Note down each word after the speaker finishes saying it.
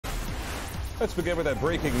Let's begin with that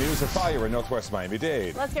breaking news, a fire in northwest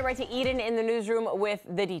Miami-Dade. Let's get right to Eden in the newsroom with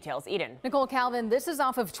the details. Eden. Nicole, Calvin, this is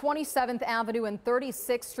off of 27th Avenue and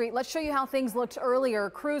 36th Street. Let's show you how things looked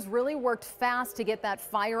earlier. Crews really worked fast to get that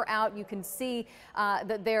fire out. You can see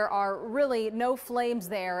that there are really no flames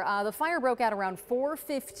there. The fire broke out around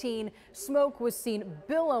 4:15. Smoke was seen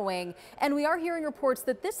billowing, and we are hearing reports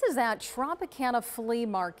that this is at Tropicana Flea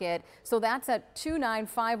Market. So that's at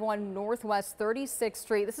 2951 Northwest 36th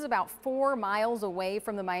Street. This is about 4 miles away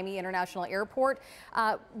from the Miami International Airport.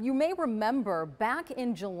 You may remember back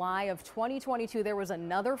in July of 2022, there was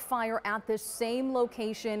another fire at this same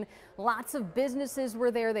location. Lots of businesses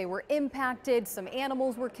were there. They were impacted. Some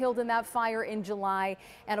animals were killed in that fire in July.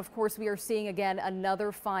 And of course, we are seeing again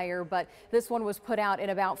another fire, but this one was put out in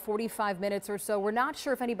about 45 minutes or so. We're not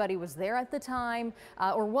sure if anybody was there at the time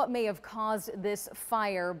or what may have caused this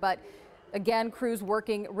fire, but again, crews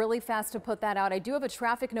working really fast to put that out. I do have a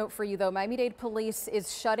traffic note for you, though. Miami-Dade Police is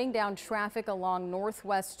shutting down traffic along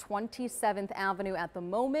Northwest 27th Avenue at the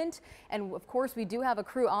moment. And of course, we do have a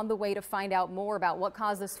crew on the way to find out more about what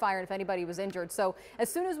caused this fire and if anybody was injured. So as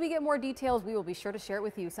soon as we get more details, we will be sure to share it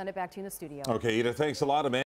with you. Send it back to you in the studio. Okay, Ida, thanks a lot, Amanda.